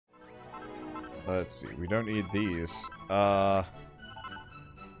Let's see. We don't need these. Well...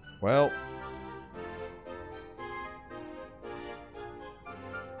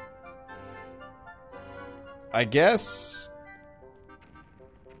 I guess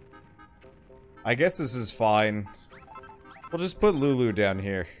this is fine. We'll just put Lulu down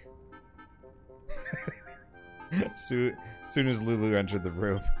here. Soon as Lulu entered the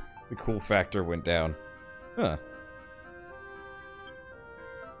room, the cool factor went down. Huh.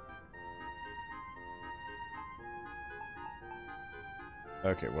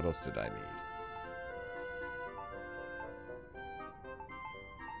 Okay, what else did I need?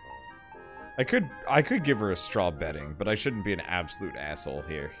 I could give her a straw bedding, but I shouldn't be an absolute asshole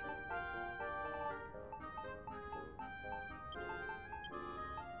here.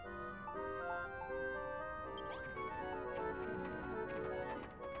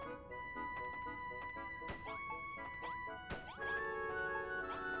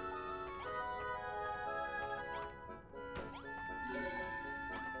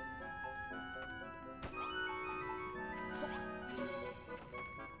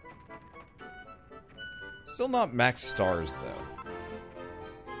 Still not max stars, though.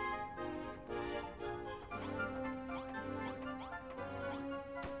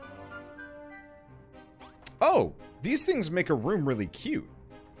 Oh! These things make a room really cute.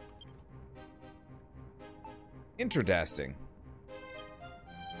 Interdasting.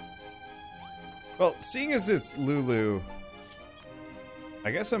 Well, seeing as it's Lulu,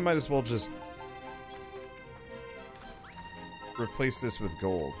 I guess I might as well just replace this with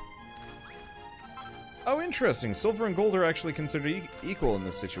gold. Oh, interesting. Silver and gold are actually considered equal in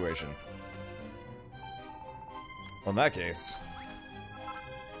this situation. Well, in that case...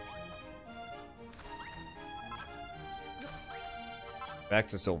 back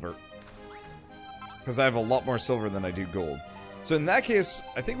to silver. Because I have a lot more silver than I do gold. So in that case,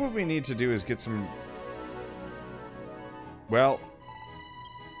 I think what we need to do is get some... well...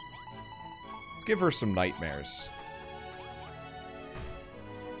 let's give her some nightmares.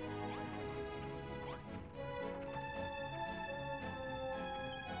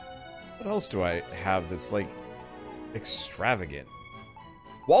 What else do I have that's, like, extravagant?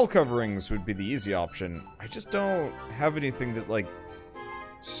 Wall coverings would be the easy option. I just don't have anything that, like,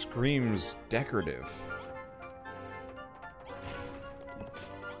 screams decorative.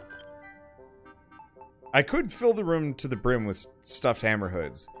 I could fill the room to the brim with stuffed hammer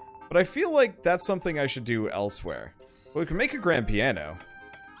hoods, but I feel like that's something I should do elsewhere. Well, we can make a grand piano.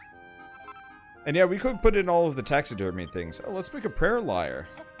 And yeah, we could put in all of the taxidermy things. Oh, let's make a prayer lyre.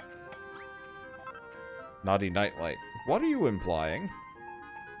 Naughty nightlight. What are you implying?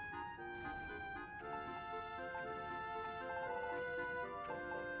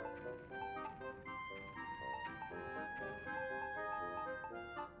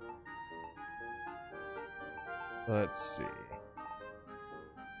 Let's see.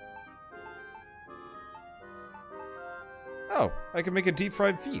 Oh, I can make a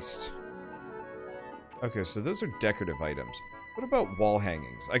deep-fried feast. Okay, so those are decorative items. What about wall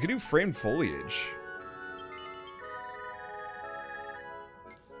hangings? I could do framed foliage.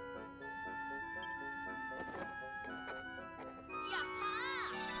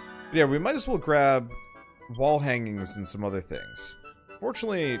 Yeah, we might as well grab wall hangings and some other things.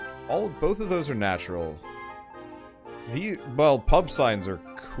 Fortunately, both of those are natural. Well, pub signs are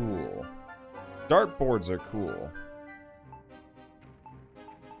cool. Dartboards are cool.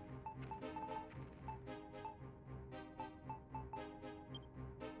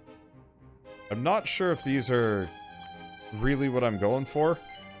 I'm not sure if these are really what I'm going for.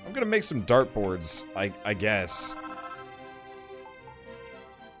 I'm gonna make some dartboards, I guess.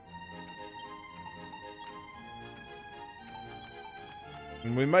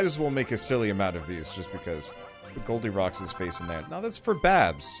 And we might as well make a silly amount of these, just because. Put Goldilocks' face in there. Now that's for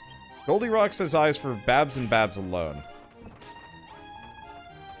Babs. Goldilocks has eyes for Babs and Babs alone.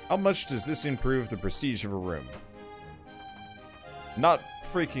 How much does this improve the prestige of a room? Not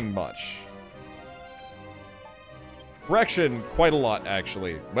freaking much. Correction, quite a lot,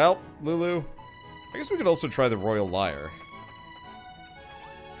 actually. Well, Lulu, I guess we could also try the Royal Lyre.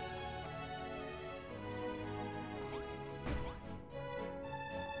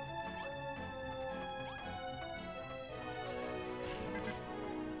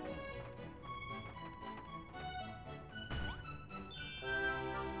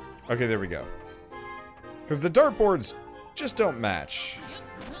 Okay, there we go. Because the dartboards just don't match.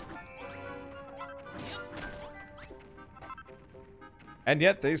 And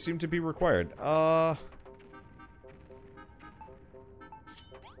yet, they seem to be required.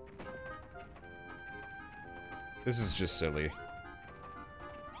 This is just silly.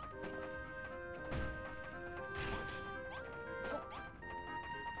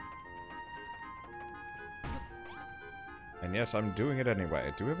 And yet I'm doing it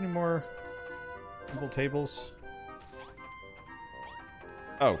anyway. Do we have any more table tables?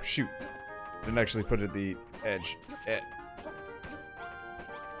 Oh, shoot. Didn't actually put it at the edge.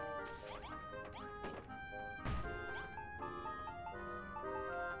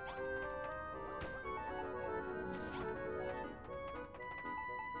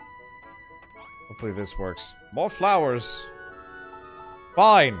 Hopefully this works. More flowers.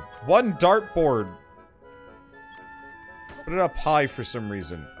 Fine. One dartboard. Put it up high for some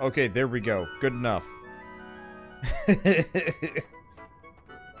reason. Okay, there we go. Good enough.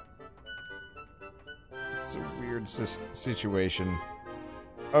 It's a weird situation.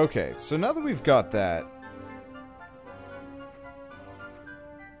 Okay, so now that we've got that...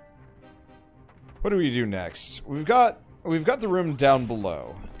 what do we do next? We've got the room down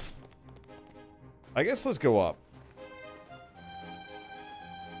below. I guess let's go up.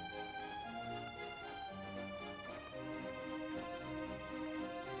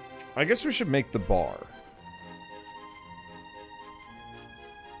 I guess we should make the bar.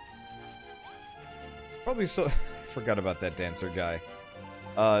 Probably so... I forgot about that dancer guy.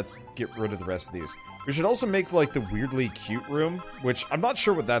 Let's get rid of the rest of these. We should also make, like, the weirdly cute room, which I'm not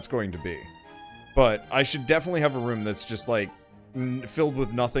sure what that's going to be. But I should definitely have a room that's just, like, filled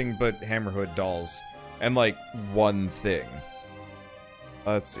with nothing but Hammerhood dolls. And, like, one thing.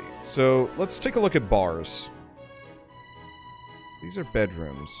 Let's see. So, let's take a look at bars. These are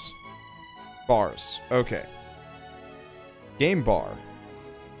bedrooms. Bars. Okay. Game bar.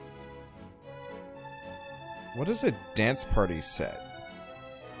 What is a dance party set?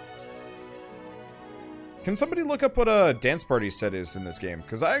 Can somebody look up what a dance party set is in this game?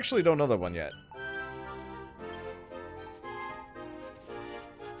 Because I actually don't know that one yet.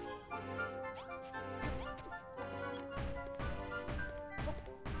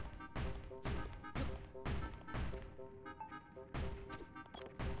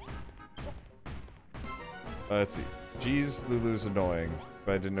 Let's see. Geez, Lulu's annoying,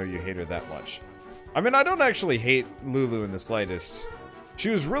 but I didn't know you hate her that much. I mean, I don't actually hate Lulu in the slightest. She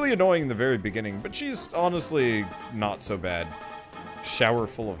was really annoying in the very beginning, but she's honestly not so bad. Shower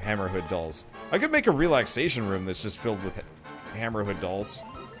full of Hammerhood dolls. I could make a relaxation room that's just filled with Hammerhood dolls.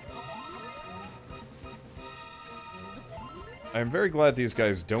 I'm very glad these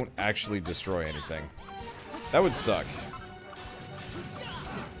guys don't actually destroy anything. That would suck.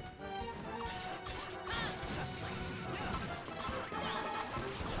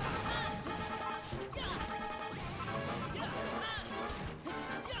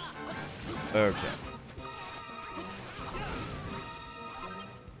 Okay.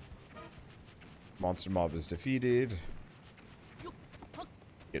 Monster mob is defeated.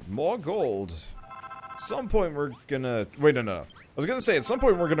 Get more gold. At some point we're gonna... wait, no. I was gonna say, at some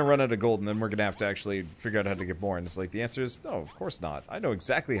point we're gonna run out of gold and then we're gonna have to actually figure out how to get more. And it's like, the answer is, no, of course not. I know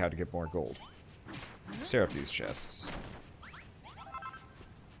exactly how to get more gold. Let's tear up these chests.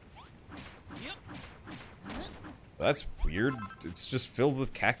 That's weird. It's just filled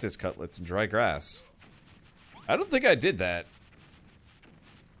with cactus cutlets and dry grass. I don't think I did that.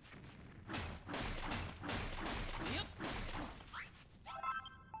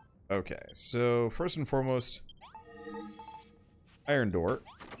 Okay, so first and foremost, iron door.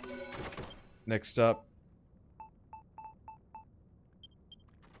 Next up,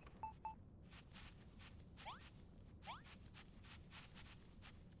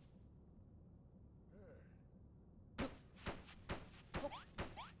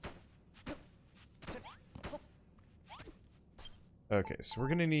 okay, so we're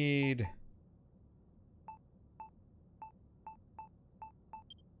gonna need...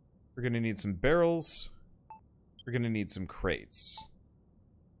 we're gonna need some barrels. We're gonna need some crates.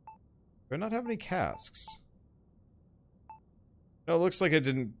 Do I not have any casks? No, it looks like I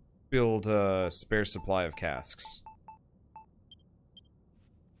didn't build a spare supply of casks.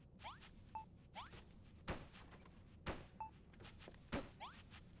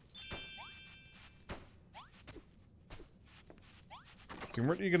 So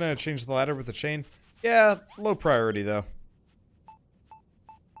weren't you gonna change the ladder with the chain? Yeah, low priority though.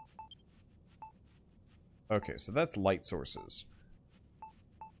 Okay, so that's light sources.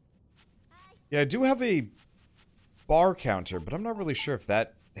 Yeah, I do have a bar counter, but I'm not really sure if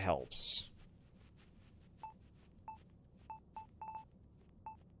that helps.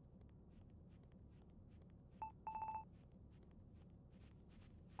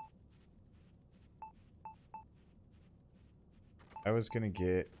 I was gonna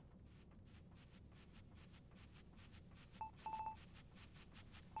get...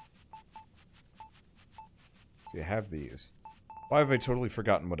 see, I have these. Why have I totally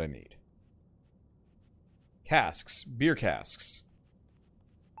forgotten what I need? Casks. Beer casks.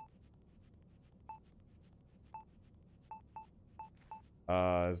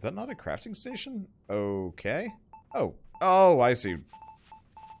 Is that not a crafting station? Okay. Oh. Oh, I see.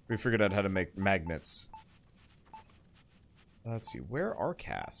 We figured out how to make magnets. Let's see. Where are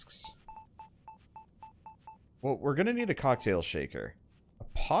casks? Well, we're gonna need a cocktail shaker. A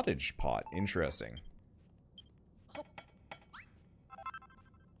pottage pot. Interesting.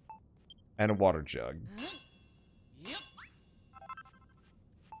 And a water jug.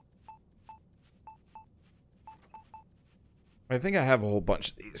 I think I have a whole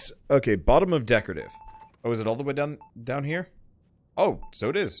bunch of these. Okay, bottom of decorative. Oh, is it all the way down here? Oh, so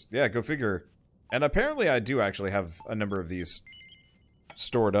it is. Yeah, go figure. And apparently I do actually have a number of these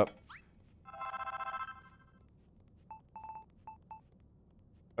stored up.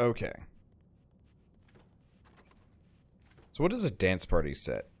 Okay. So what is a dance party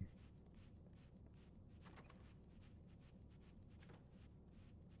set?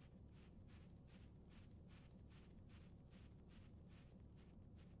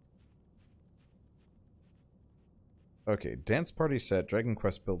 Okay, dance party set, Dragon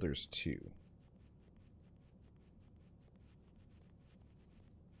Quest Builders 2.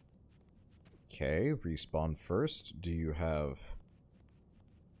 Okay, respawn first. Do you have...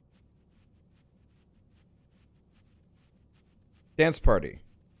 Dance party.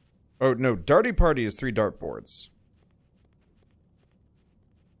 Oh, no, darty party is 3 dartboards.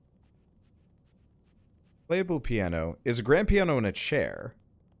 Playable piano is a grand piano and a chair.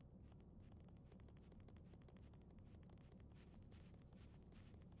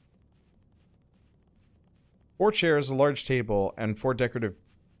 Four chairs, a large table, and 4 decorative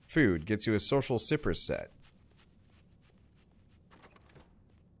food gets you a social sippers set.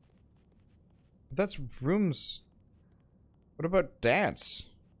 That's rooms... What about dance?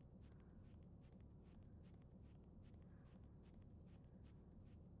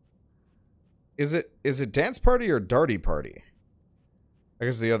 Is it dance party or darty party? I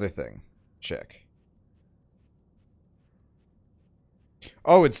guess the other thing. Check.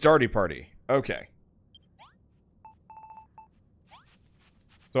 Oh, it's darty party. Okay.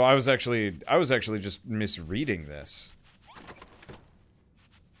 So I was actually just misreading this.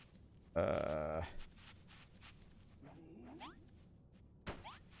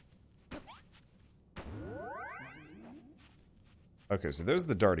 Okay, so there's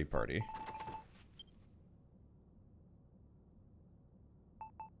the darty party.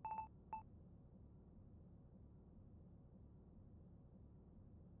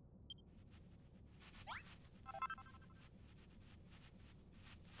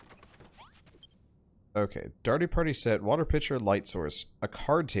 Okay, darty party set, water pitcher, light source, a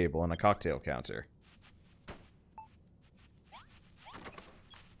card table, and a cocktail counter.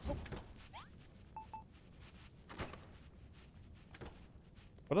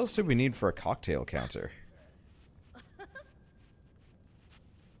 What else do we need for a cocktail counter?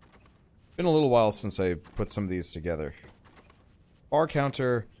 Been a little while since I put some of these together. Bar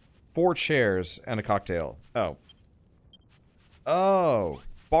counter, 4 chairs, and a cocktail. Oh. Oh.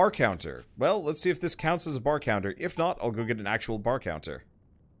 Bar counter. Well, let's see if this counts as a bar counter. If not, I'll go get an actual bar counter.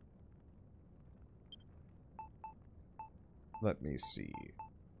 Let me see.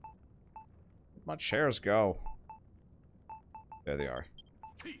 Where'd my chairs go? There they are.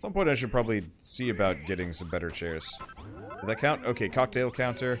 At some point I should probably see about getting some better chairs. Did that count? Okay, cocktail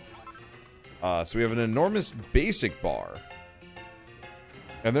counter. So we have an enormous basic bar.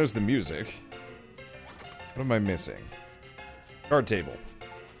 And there's the music. What am I missing? Card table.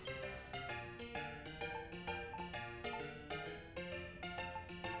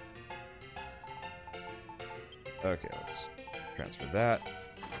 Okay, let's transfer that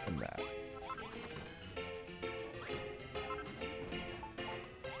and that.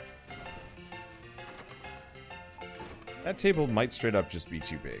 That table might straight up just be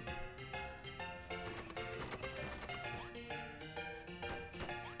too big.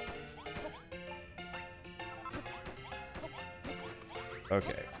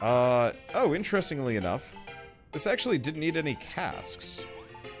 Okay, oh, interestingly enough, this actually didn't need any casks.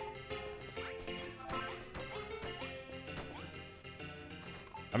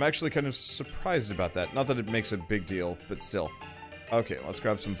 I'm actually kind of surprised about that. Not that it makes a big deal, but still. Okay, let's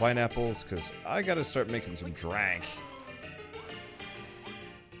grab some vine apples, because I gotta start making some drank.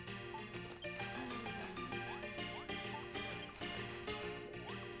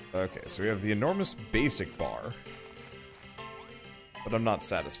 Okay, so we have the enormous basic bar. But I'm not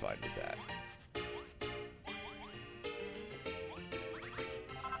satisfied with that. I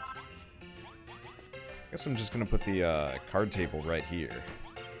guess I'm just gonna put the card table right here.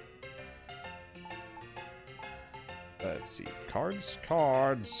 Let's see. Cards?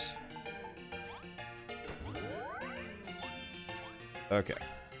 Cards. Okay.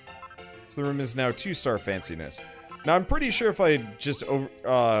 So the room is now 2-star fanciness. Now, I'm pretty sure if I just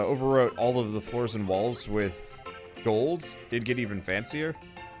overwrote all of the floors and walls with gold, it'd get even fancier.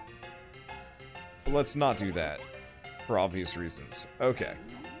 But let's not do that. For obvious reasons. Okay.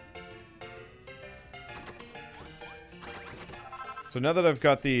 So now that I've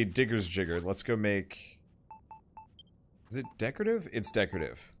got the digger's jigger, let's go make... Is it decorative? It's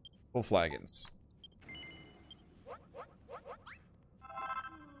decorative. Full flagons.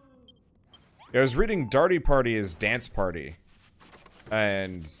 Yeah, I was reading Darty Party as Dance Party.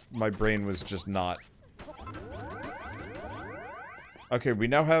 And my brain was just not... Okay, we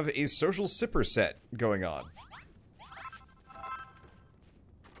now have a social sipper set going on.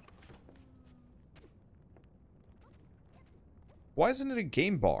 Why isn't it a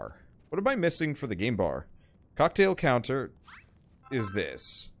game bar? What am I missing for the game bar? Cocktail counter is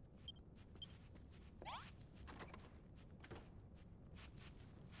this.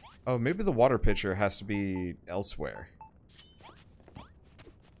 Oh, maybe the water pitcher has to be elsewhere. I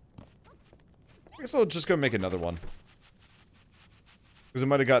guess I'll just go make another one. Because it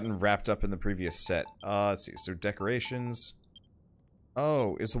might have gotten wrapped up in the previous set. Let's see. So decorations.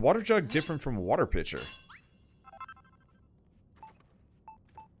 Oh, is the water jug different from a water pitcher?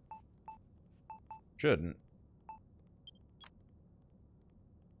 Shouldn't.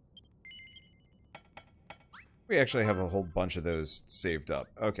 We actually have a whole bunch of those saved up.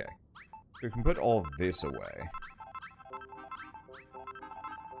 Okay. We can put all of this away.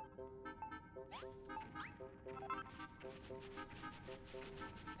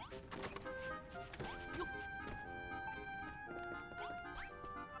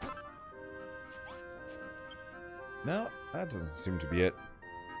 No, that doesn't seem to be it.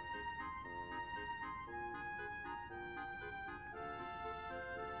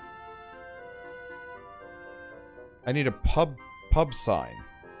 I need a pub sign.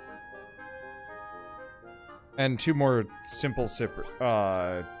 And 2 more simple sipper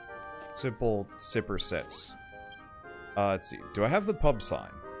sets. Let's see. Do I have the pub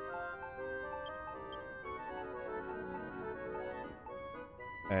sign?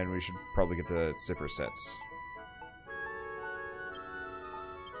 And we should probably get the sipper sets.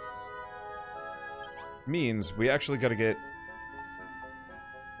 Means we actually gotta get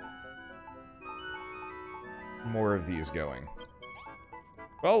more of these going.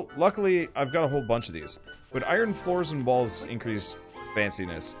 Well, luckily, I've got a whole bunch of these. Would iron floors and walls increase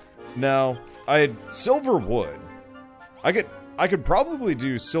fanciness? No. I had silver wood. I could probably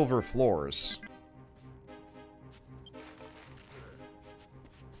do silver floors.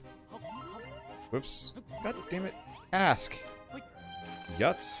 Whoops. God damn it. Ask.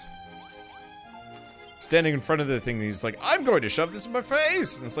 Yuts. Standing in front of the thing, and he's like, I'm going to shove this in my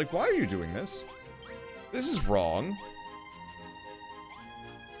face! And it's like, why are you doing this? This is wrong.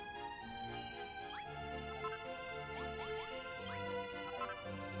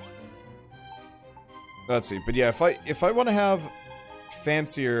 Let's see, but yeah, if I want to have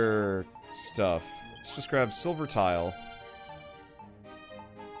fancier stuff, let's just grab silver tile.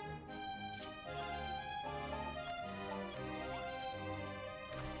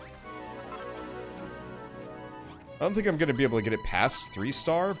 I don't think I'm going to be able to get it past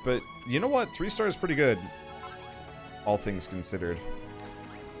 3-star, but you know what? 3-star is pretty good. All things considered.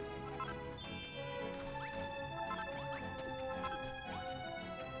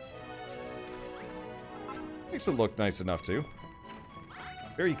 Makes it look nice enough, too.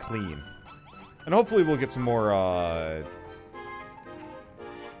 Very clean. And hopefully we'll get some more,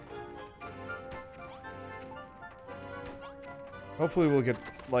 hopefully we'll get,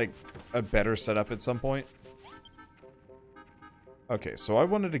 like, a better setup at some point. Okay, so I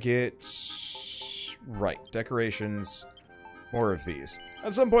wanted to get... Right, decorations. More of these.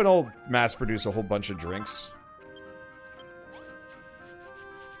 At some point I'll mass produce a whole bunch of drinks.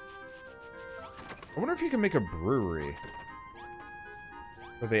 I wonder if you can make a brewery.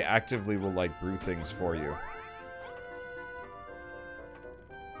 Where they actively will, like, brew things for you.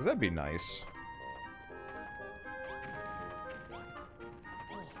 Because that'd be nice.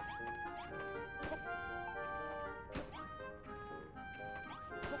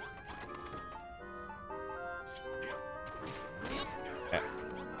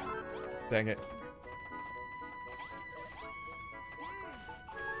 Dang it.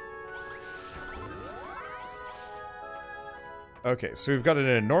 Okay, so we've got an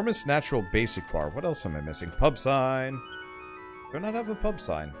enormous natural basic bar. What else am I missing? Pub sign. Do I not have a pub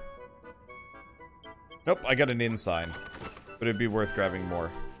sign? Nope, I got an inn sign. But it'd be worth grabbing more.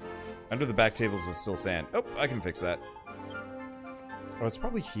 Under the back tables is still sand. Oh, I can fix that. Oh, it's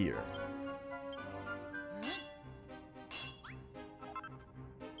probably here.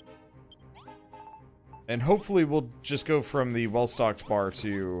 And hopefully we'll just go from the well-stocked bar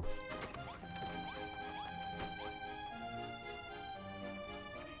to...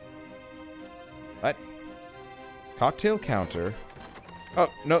 What? Cocktail counter.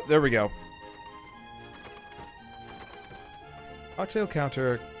 Oh, no, there we go. Cocktail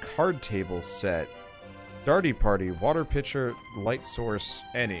counter, card table set, darty party, water pitcher, light source,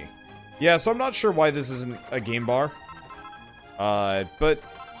 any. Yeah, so I'm not sure why this isn't a game bar. But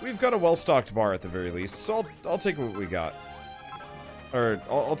we've got a well-stocked bar at the very least, so I'll take what we got. Or,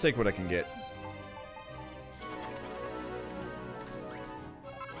 I'll take what I can get.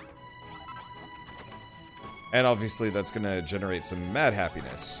 And obviously that's gonna generate some mad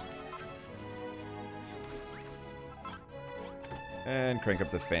happiness. And crank up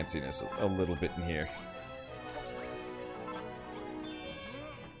the fanciness a little bit in here.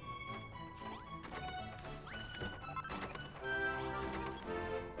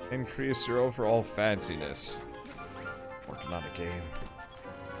 Increase your overall fanciness. Working on a game.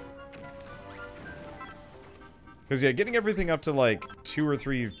 Because yeah, getting everything up to like 2 or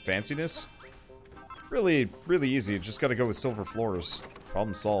 3 fanciness, really easy. Just gotta go with silver floors.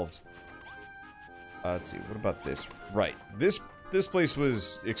 Problem solved. Let's see, what about this? Right, this place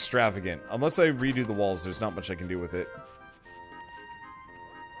was extravagant. Unless I redo the walls, there's not much I can do with it.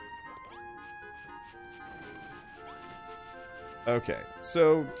 Okay,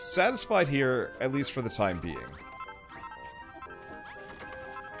 so satisfied here, at least for the time being.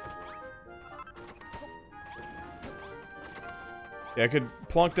 Yeah, I could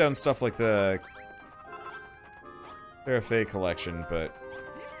plonk down stuff like the RFA collection, but...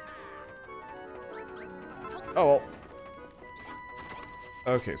 Oh, well.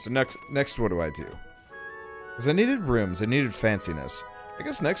 Okay, so next what do I do? Because I needed rooms, I needed fanciness. I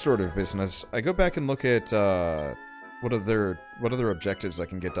guess next order of business, I go back and look at, what other objectives I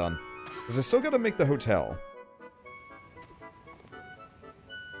can get done. Because I still gotta make the hotel.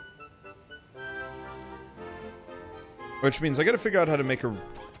 Which means I gotta figure out how to make a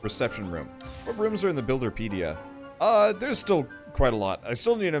reception room. What rooms are in the Builderpedia? There's still quite a lot. I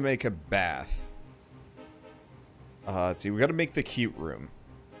still need to make a bath. Let's see, we gotta make the cute room.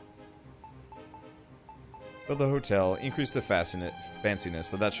 Build the hotel, increase the fanciness,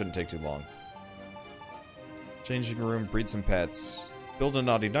 so that shouldn't take too long. Changing room, breed some pets, build a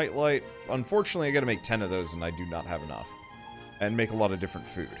naughty nightlight. Unfortunately, I gotta make 10 of those, and I do not have enough. And make a lot of different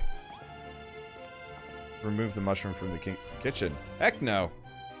food. Remove the mushroom from the kitchen. Heck no!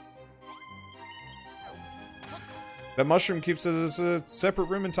 That mushroom keeps it as a separate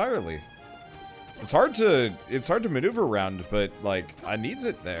room entirely. It's hard to maneuver around, but, like, I needs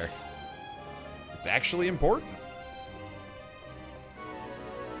it there. It's actually important.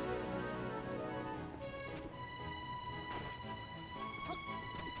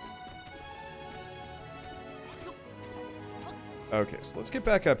 Okay, so let's get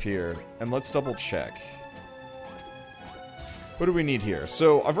back up here, and let's double check. What do we need here?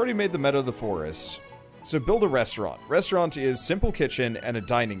 So, I've already made the Meadow of the Forest. So, build a restaurant. Restaurant is simple kitchen and a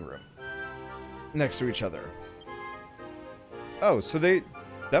dining room. Next to each other. Oh, so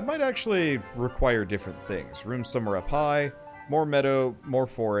that might actually require different things. Rooms somewhere up high, more meadow, more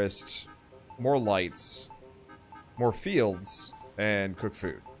forest, more lights, more fields, and cook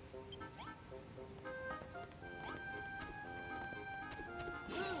food.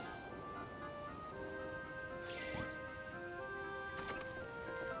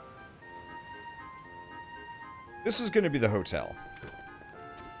 This is going to be the hotel.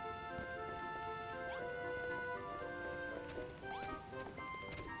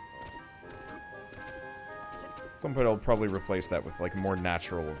 At some point I'll probably replace that with like a more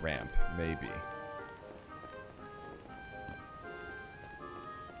natural ramp, maybe.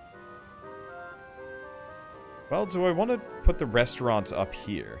 Well, do I want to put the restaurant up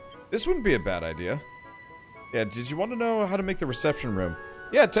here? This wouldn't be a bad idea. Yeah, did you want to know how to make the reception room?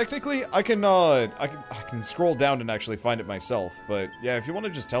 Yeah, technically I can scroll down and actually find it myself, but yeah, if you want to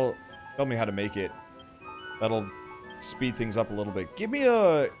just tell me how to make it, that'll speed things up a little bit. Give me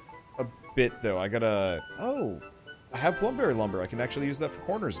a bit though. Oh, I have plumberry lumber. I can actually use that for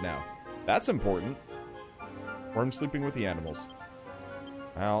corners now. That's important. Worm sleeping with the animals.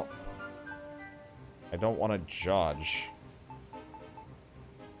 Well, I don't want to judge.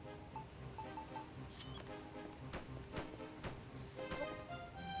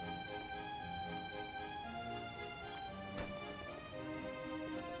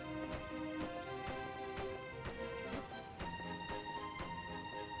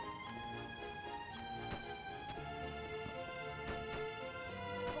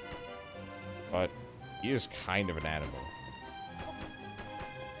 He is kind of an animal.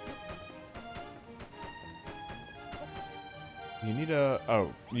 You need a...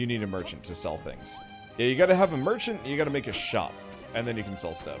 Oh, you need a merchant to sell things. Yeah, you gotta have a merchant, you gotta make a shop. And then you can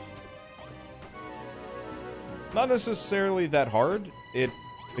sell stuff. Not necessarily that hard.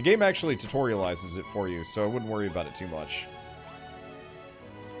 The game actually tutorializes it for you, so I wouldn't worry about it too much.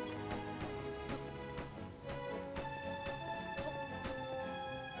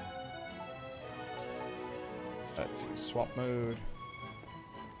 Let's see, swap mode.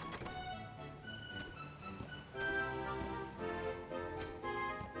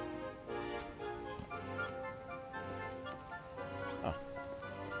 Oh.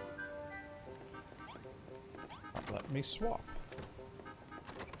 Not letting me swap.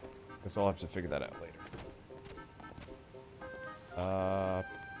 Guess I'll have to figure that out later. I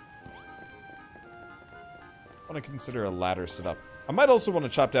want to consider a ladder setup. I might also want to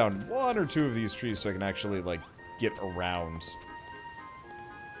chop down 1 or 2 of these trees so I can actually, like, get around.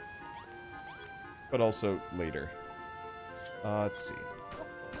 But also later. Let's see.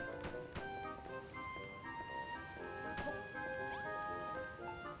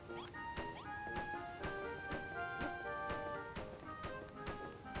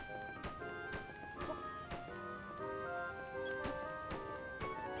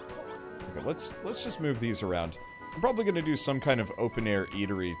 Okay, let's just move these around. I'm probably going to do some kind of open-air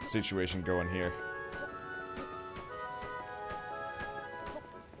eatery situation going here.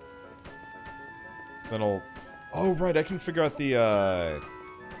 Then I'll... Oh, right, I can figure out the,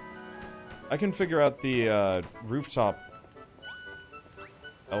 rooftop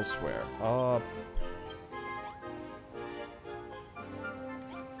elsewhere. Oh.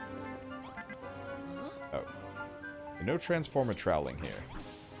 No transformer troweling here.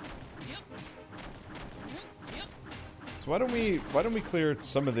 So why don't we clear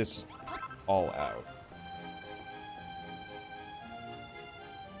some of this all out?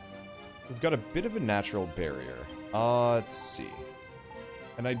 We've got a bit of a natural barrier. Let's see.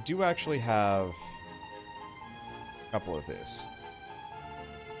 And I do actually have a couple of this.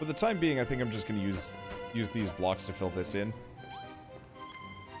 For the time being, I think I'm just going to use these blocks to fill this in.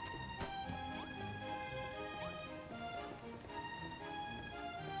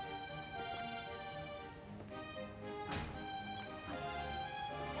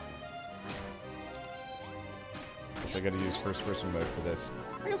 I gotta use first-person mode for this.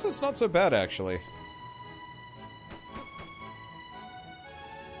 I guess that's not so bad, actually.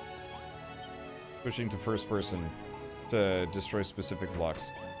 Switching to first-person to destroy specific blocks.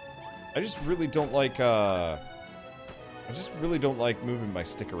 I just really don't like, moving my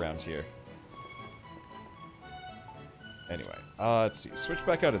stick around here. Anyway, let's see. Switch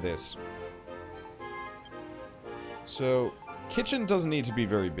back out of this. So, kitchen doesn't need to be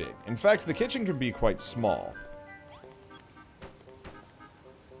very big. In fact, the kitchen can be quite small.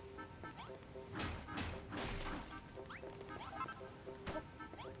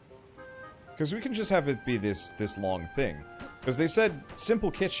 Because we can just have it be this long thing. Because they said simple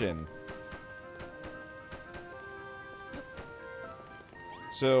kitchen.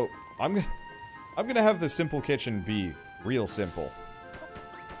 So I'm gonna have the simple kitchen be real simple.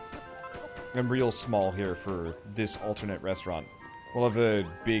 And real small here for this alternate restaurant. We'll have a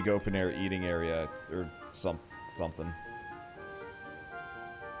big open air eating area or something.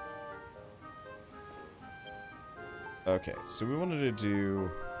 Okay, so we wanted to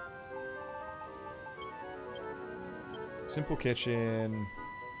do simple kitchen,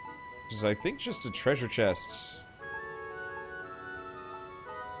 which is, I think, just a treasure chest.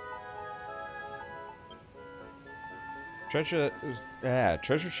 Treasure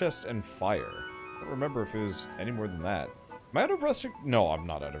chest and fire. I don't remember if it was any more than that. Am I out of rustic? No, I'm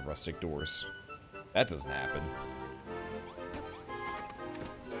not out of rustic doors. That doesn't happen.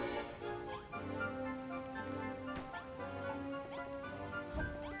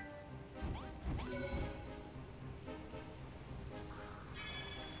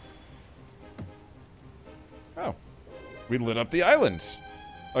 Oh. We lit up the island.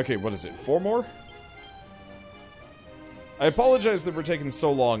 Okay, what is it? 4 more? I apologize that we're taking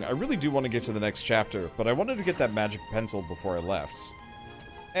so long. I really do want to get to the next chapter, but I wanted to get that magic pencil before I left.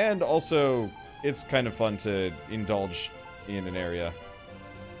 And also, it's kind of fun to indulge in an area.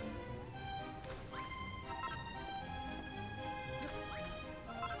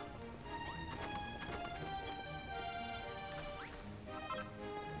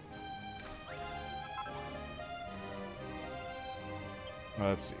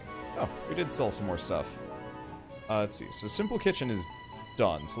 Let's see. Oh, we did sell some more stuff. Let's see. So simple kitchen is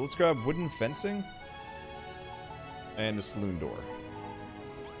done. So let's grab wooden fencing and a saloon door.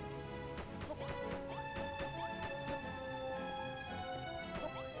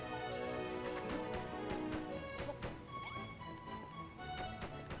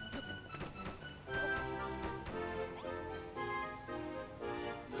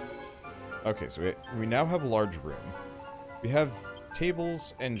 Okay, so we now have a large room. We have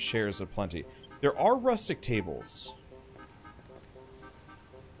tables and chairs aplenty. There are rustic tables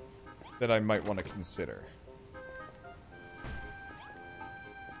that I might want to consider.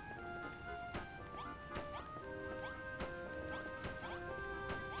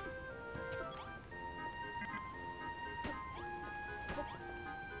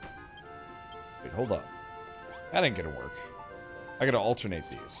 Wait, hold up. That ain't gonna work. I gotta alternate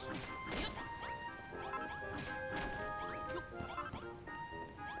these.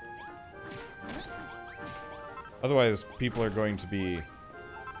 Otherwise, people are going to be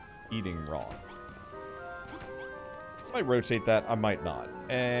eating wrong. I might rotate that, I might not.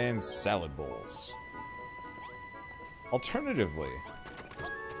 And salad bowls. Alternatively,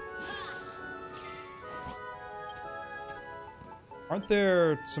 aren't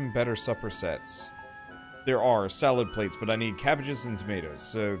there some better supper sets? There are salad plates, but I need cabbages and tomatoes,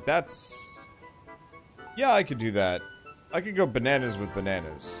 so that's... Yeah, I could do that. I could go bananas with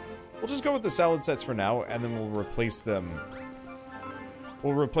bananas. We'll just go with the salad sets for now, and then we'll replace them.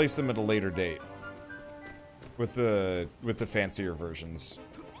 We'll replace them at a later date with the fancier versions,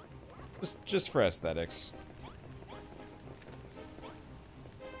 just for aesthetics.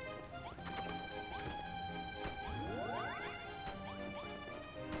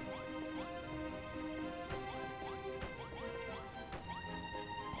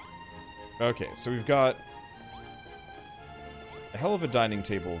 Okay, so we've got a hell of a dining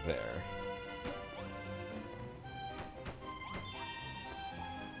table there.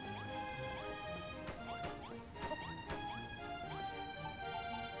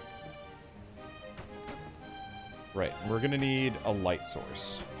 Right, we're gonna need a light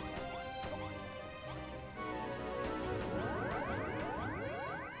source.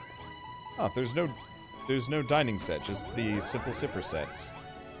 Oh, there's no dining set, just the simple sipper sets.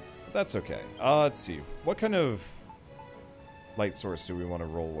 That's okay. Let's see. What kind of light source do we want to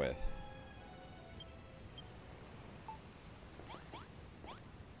roll with?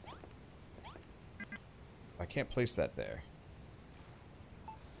 I can't place that there.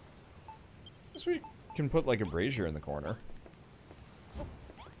 Guess we can put like a brazier in the corner.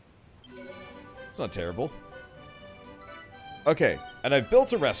 It's not terrible. Okay, and I've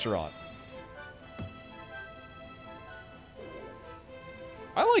built a restaurant.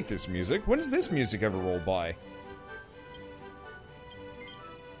 I like this music. When does this music ever roll by?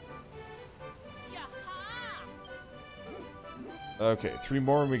 Okay, 3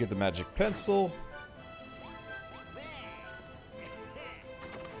 more and we get the magic pencil.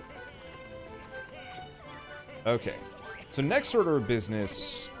 Okay, so next order of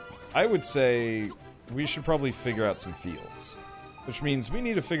business, I would say we should probably figure out some fields. Which means we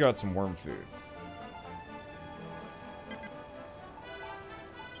need to figure out some worm food.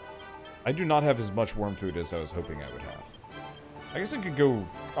 I do not have as much worm food as I was hoping I would have. I guess I could go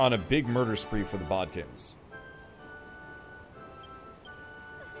on a big murder spree for the bodkins.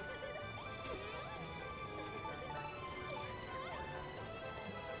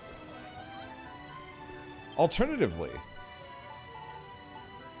 Alternatively,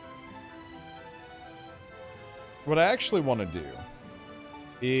 what I actually want to do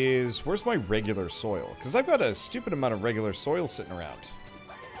is... Where's my regular soil? Because I've got a stupid amount of regular soil sitting around.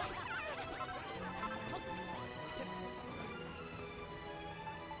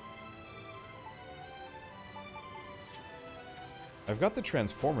 I've got the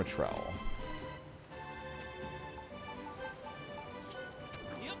transformer trowel.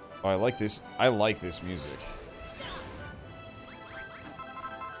 Oh, I like this. I like this music.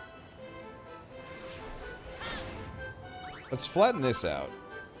 Let's flatten this out.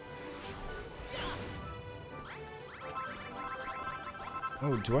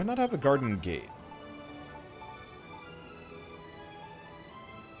 Oh, do I not have a garden gate?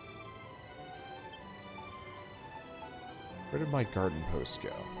 Where did my garden post go?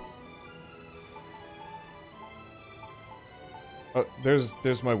 Oh,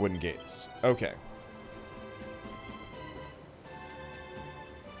 there's my wooden gates. Okay.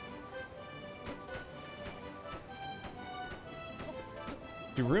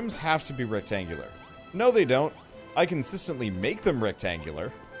 Do rooms have to be rectangular? No, they don't. I consistently make them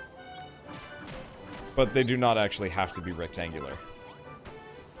rectangular. But they do not actually have to be rectangular.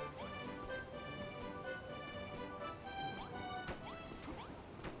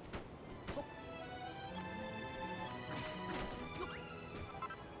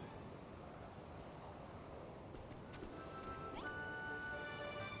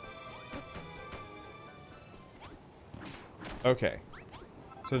 Okay,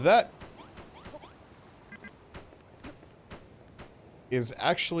 so that... is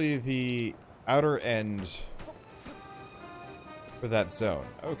actually the outer end for that zone.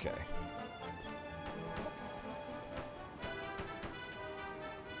 Okay.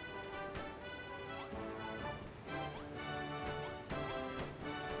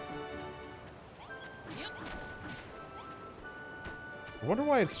 I wonder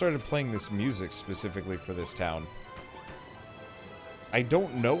why it started playing this music specifically for this town. I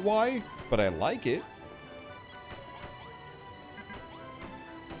don't know why, but I like it.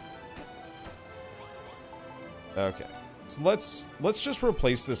 Okay. So let's just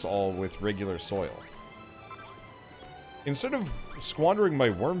replace this all with regular soil. Instead of squandering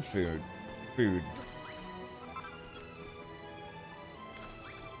my worm food,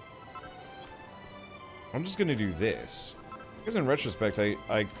 I'm just gonna do this. Because in retrospect, I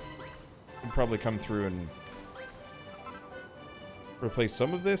could probably come through and replace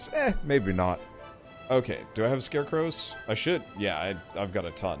some of this. Maybe not. Okay, do I have scarecrows? I should. Yeah, I've got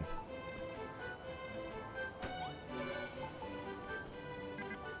a ton.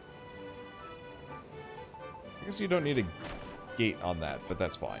 I guess you don't need a gate on that, but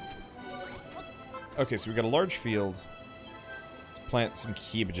that's fine. Okay, so we got a large field. Let's plant some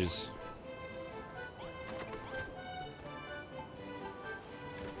cabbages.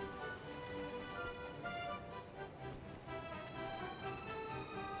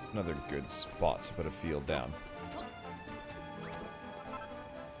 Another good spot to put a field down.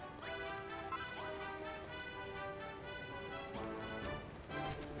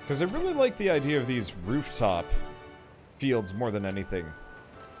 Because I really like the idea of these rooftop fields more than anything.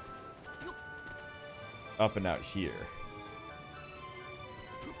 Up and out here.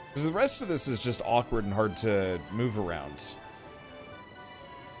 Because the rest of this is just awkward and hard to move around.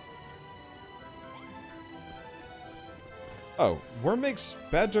 Oh, worm makes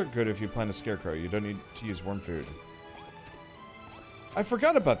bad dirt good if you plant a scarecrow. You don't need to use worm food. I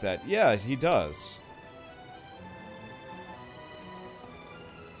forgot about that. Yeah, he does.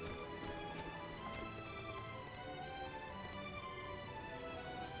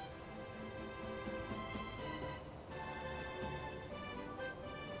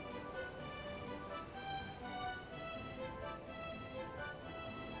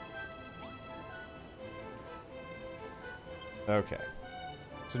 Okay.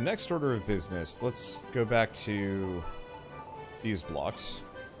 So next order of business, let's go back to these blocks.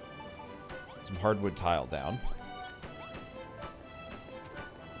 Some hardwood tile down.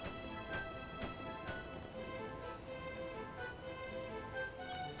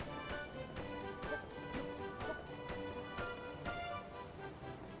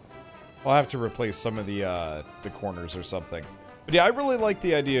 I'll have to replace some of the corners or something. But yeah, I really like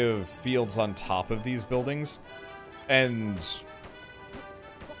the idea of fields on top of these buildings. And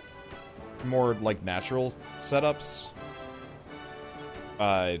more, like, natural setups.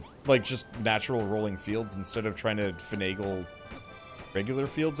 Like, just natural rolling fields instead of trying to finagle regular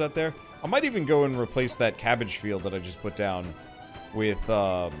fields out there. I might even go and replace that cabbage field that I just put down with,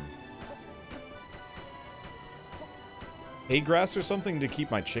 hay grass or something to keep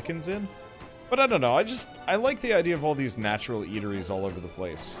my chickens in. But I don't know, I like the idea of all these natural eateries all over the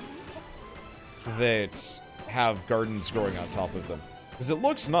place. That have gardens growing on top of them. Because it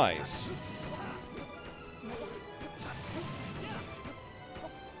looks nice.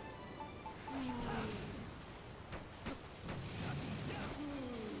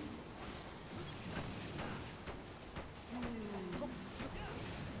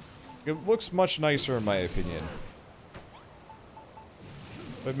 It looks much nicer in my opinion.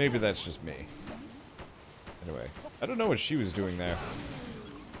 But maybe that's just me. Anyway, I don't know what she was doing there.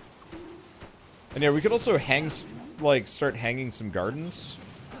 And yeah, we could also start hanging some gardens.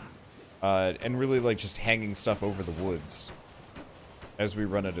 And really, like, just hanging stuff over the woods. As we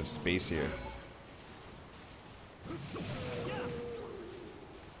run out of space here.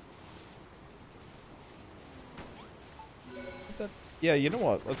 Yeah, you know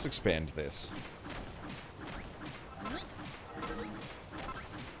what? Let's expand this.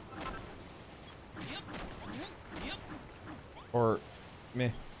 Or, meh.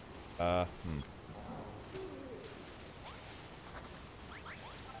 I'm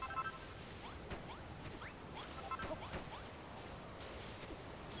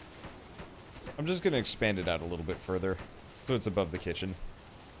just gonna expand it out a little bit further, so it's above the kitchen.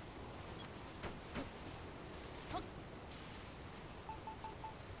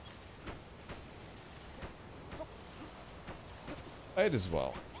 Might as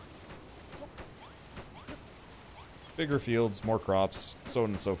well. Bigger fields, more crops, so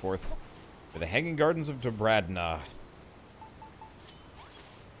on and so forth. The Hanging Gardens of Dobradna.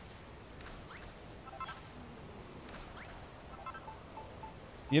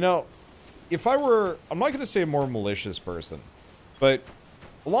 You know, if I were, I'm not going to say a more malicious person, but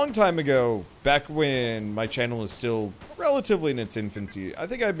a long time ago, back when my channel was still relatively in its infancy, I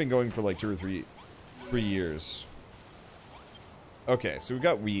think I've been going for like 2 or 3 years. Okay, so we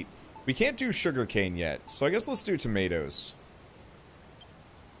got wheat. We can't do sugarcane yet, so I guess let's do tomatoes.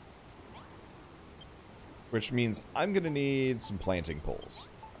 Which means I'm going to need some planting poles.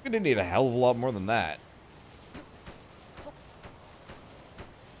 I'm going to need a hell of a lot more than that.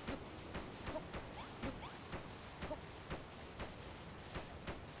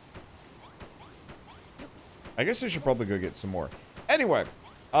 I guess I should probably go get some more. Anyway,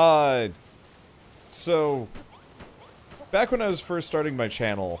 so back when I was first starting my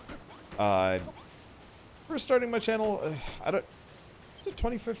channel, I don't, is it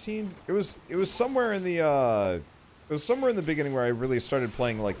 2015? It was somewhere in the, it was somewhere in the beginning where I really started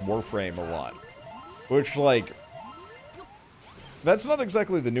playing, like, Warframe a lot. Which, like, that's not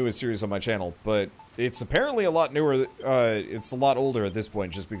exactly the newest series on my channel, but it's apparently a lot newer, it's a lot older at this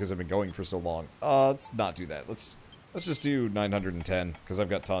point just because I've been going for so long. Let's not do that. Let's just do 910, because I've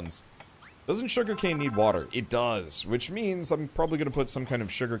got tons. Doesn't sugarcane need water? It does, which means I'm probably going to put some kind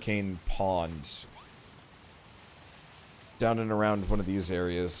of sugarcane pond down and around one of these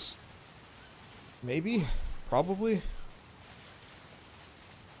areas. Maybe? Probably?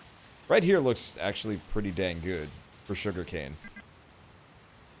 Right here looks actually pretty dang good for sugarcane.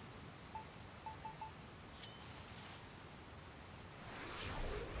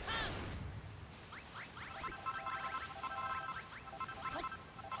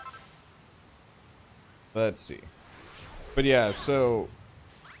 Let's see. But yeah, so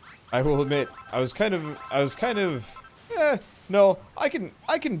I will admit I was kind of no, I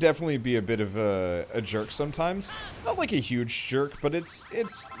can definitely be a bit of a jerk sometimes. Not like a huge jerk, but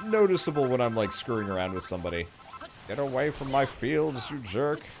it's noticeable when I'm like screwing around with somebody. Get away from my fields, you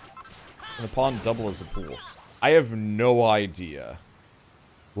jerk. And the pond double as a pool. I have no idea.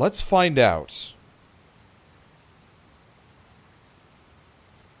 Let's find out.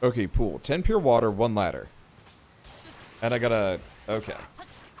 Okay, pool. 10 pure water, 1 ladder. And I gotta... Okay.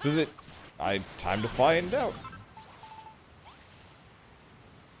 So that... time to find out.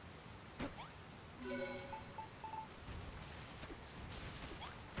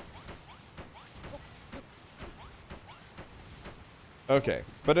 Okay.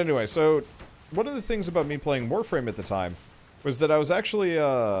 But anyway, so... One of the things about me playing Warframe at the time was that I was actually,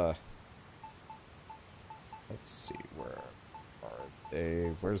 let's see, where...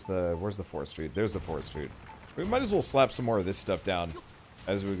 Where's the forest food? There's the forest food. We might as well slap some more of this stuff down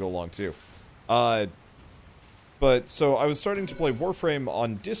as we go along too. But so I was starting to play Warframe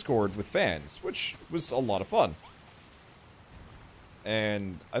on Discord with fans, which was a lot of fun.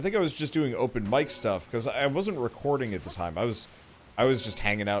 And I think I was just doing open mic stuff because I wasn't recording at the time. I was just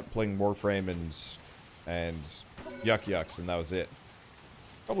hanging out playing Warframe and yuck yucks, and that was it.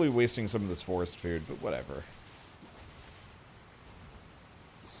 Probably wasting some of this forest food, but whatever.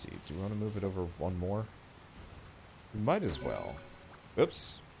 Let's see, do we want to move it over one more? We might as well.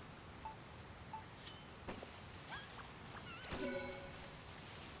 Oops.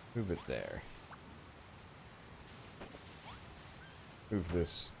 Move it there. Move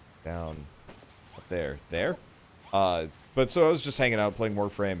this down up there. There? But so I was just hanging out playing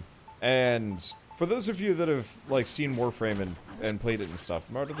Warframe. And for those of you that have, like, seen Warframe and played it and stuff,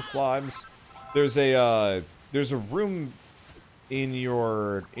 Murder the Slimes, there's a room in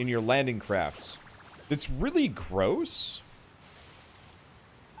your landing craft. It's really gross.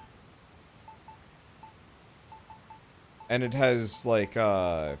 And it has like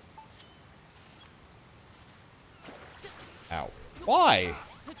ow. Why?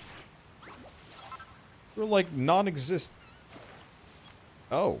 You're like non-exist.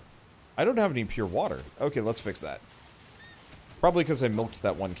 Oh. I don't have any pure water. Okay, let's fix that. Probably because I milked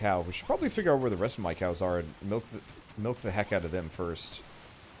that one cow. We should probably figure out where the rest of my cows are and milk the heck out of them first.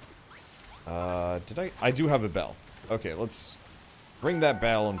 Did I? I do have a bell. Okay, let's ring that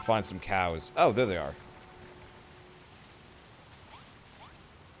bell and find some cows. Oh, there they are.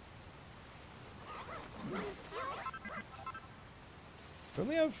 I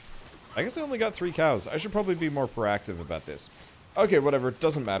only have... I guess I only got 3 cows. I should probably be more proactive about this. Okay, whatever.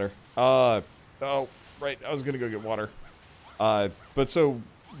 Doesn't matter. Oh, right. I was gonna go get water. But so,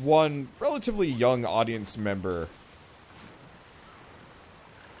 one relatively young audience member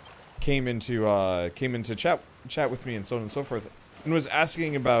came into chat with me and so on and so forth, and was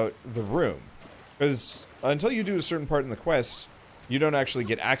asking about the room, because until you do a certain part in the quest, you don't actually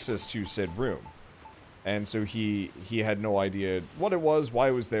get access to said room, and so he had no idea what it was, why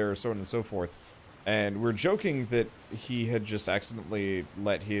it was there, so on and so forth, And we're joking that he had just accidentally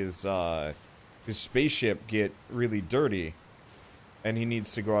let his spaceship get really dirty, and he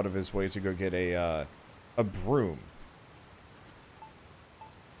needs to go out of his way to go get a broom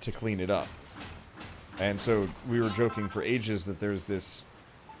to clean it up. And so we were joking for ages that there's this...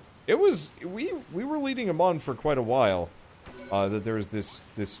 we were leading him on for quite a while, that there was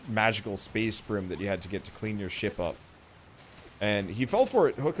this magical space broom that you had to get to clean your ship up. And he fell for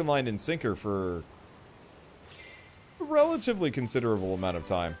it hook and line and sinker for a relatively considerable amount of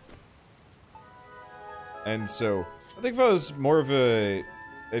time. And so, I think if I was more of a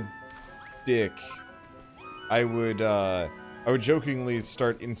dick, I would jokingly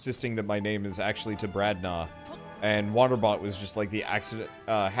start insisting that my name is actually to Bradna, and Wanderbot was just like the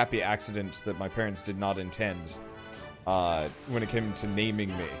happy accident that my parents did not intend, when it came to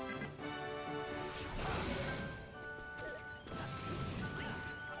naming me.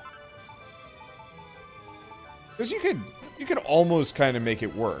 Because you could almost kind of make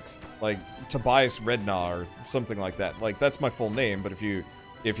it work. Like, Tobias Redna or something like that. Like, that's my full name, but if you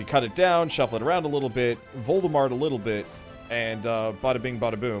cut it down, shuffle it around a little bit, Voldemort a little bit, and bada bing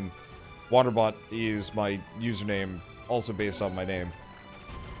bada boom, Wanderbot is my username, also based on my name.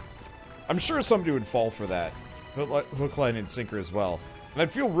 I'm sure somebody would fall for that. Hook, line, and sinker as well. And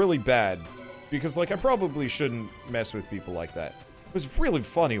I'd feel really bad, because, like, I probably shouldn't mess with people like that. It was really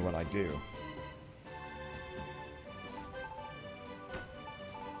funny when I do.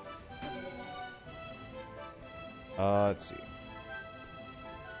 Let's see.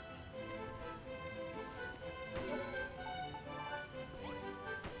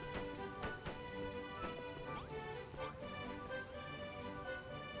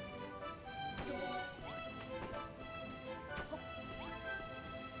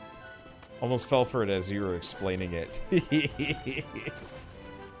 Almost fell for it as you were explaining it.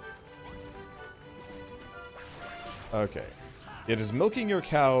 Okay. Yeah, does milking your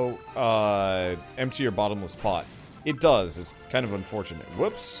cow empty your bottomless pot? It does. It's kind of unfortunate.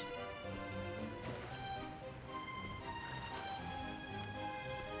 Whoops.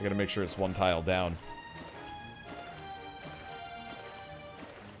 I gotta make sure it's one tile down.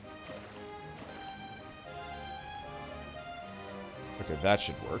 Okay, that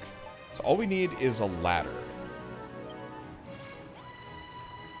should work. So all we need is a ladder.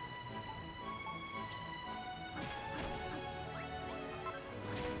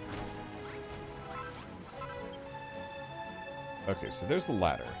 Okay, so there's the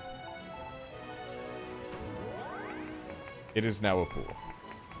ladder. It is now a pool.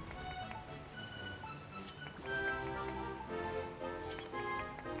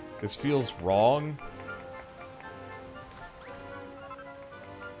 This feels wrong.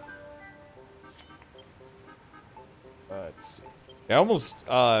 Let's see. I almost,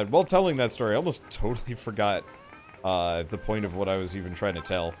 while telling that story, I almost totally forgot the point of what I was even trying to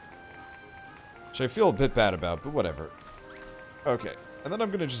tell. Which I feel a bit bad about, but whatever. Okay, and then I'm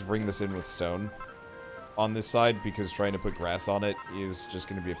gonna just ring this in with stone on this side, because trying to put grass on it is just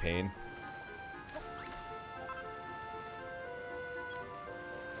gonna be a pain.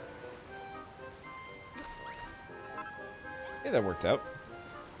 Yeah, that worked out.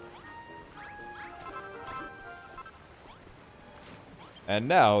 And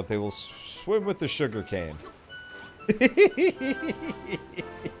now they will swim with the sugar cane.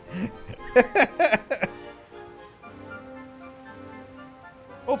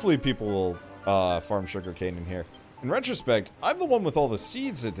 Hopefully people will farm sugarcane in here. In retrospect, I'm the one with all the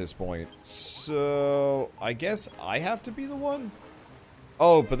seeds at this point, so I guess I have to be the one?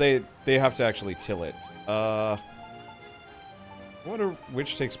 Oh, but they have to actually till it. I wonder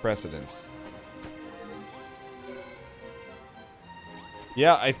which takes precedence.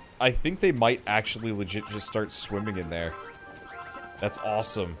 Yeah, I think they might actually legit just start swimming in there. That's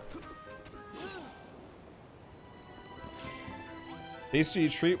awesome. Tasty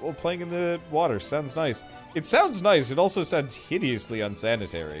treat while playing in the water. Sounds nice. It sounds nice. It also sounds hideously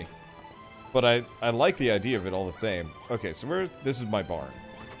unsanitary. But I like the idea of it all the same. Okay, so this is my barn.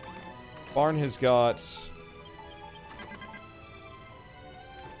 Barn has got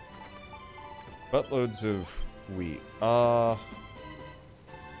buttloads of wheat.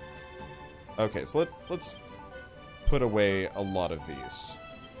 Okay, so let's put away a lot of these.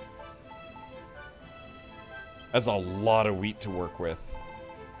 That's a lot of wheat to work with.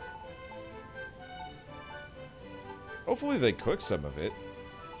 Hopefully they cook some of it.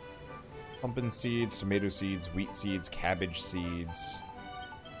 Pumpkin seeds, tomato seeds, wheat seeds, cabbage seeds.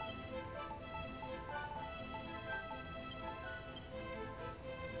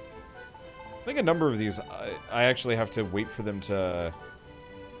 I think a number of these, I actually have to wait for them to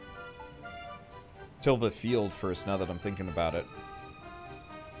till the field first, now that I'm thinking about it.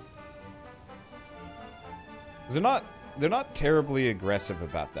 They're not terribly aggressive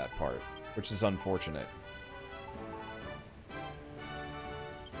about that part, which is unfortunate.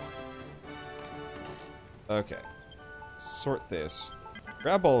 Okay. Sort this.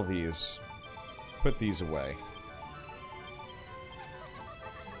 Grab all of these. Put these away.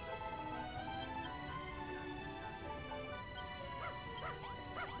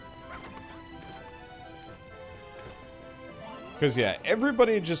 Because, yeah,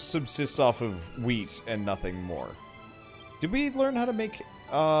 everybody just subsists off of wheat and nothing more. Did we learn how to make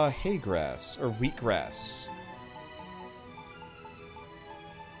hay grass or wheatgrass?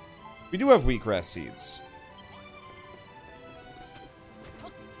 We do have wheatgrass seeds.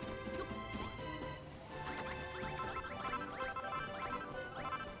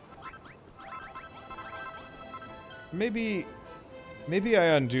 Maybe I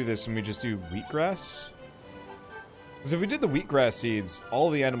undo this and we just do wheatgrass? Because if we did the wheatgrass seeds, all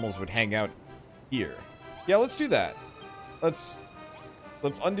the animals would hang out here. Yeah, let's do that. Let's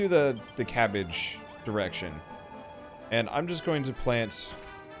undo the cabbage direction. And I'm just going to plant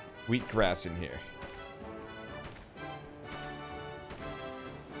wheatgrass in here.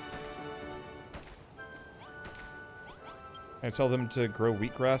 Can I tell them to grow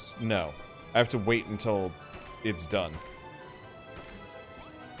wheatgrass? No. I have to wait until it's done.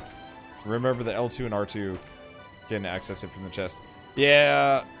 Remember the L2 and R2 can access it from the chest.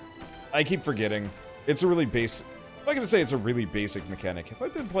 Yeah, I keep forgetting. It's a really basic... I'm not gonna say it's a really basic mechanic. Have I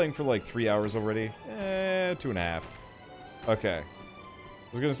been playing for like 3 hours already? 2.5. Okay.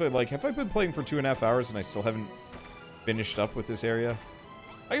 I was gonna say, like, have I been playing for 2.5 hours and I still haven't finished up with this area?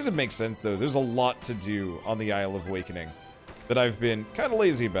 I guess it makes sense, though. There's a lot to do on the Isle of Awakening that I've been kind of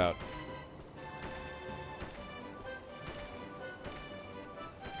lazy about.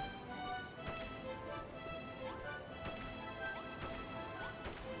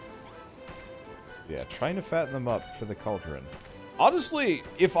 Yeah, trying to fatten them up for the cauldron. Honestly,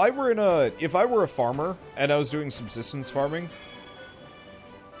 if I were a farmer and I was doing subsistence farming,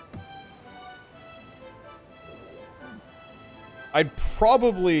 I'd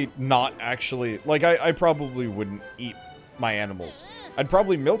probably not actually, like, I probably wouldn't eat my animals. I'd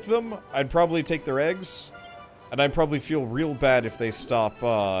probably milk them, I'd probably take their eggs, and I'd probably feel real bad if they stop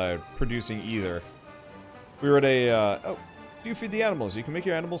producing either. We were at a, oh, do you feed the animals? You can make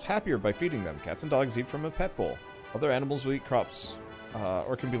your animals happier by feeding them. Cats and dogs eat from a pet bowl. Other animals will eat crops,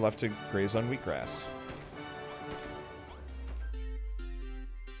 or can be left to graze on wheatgrass.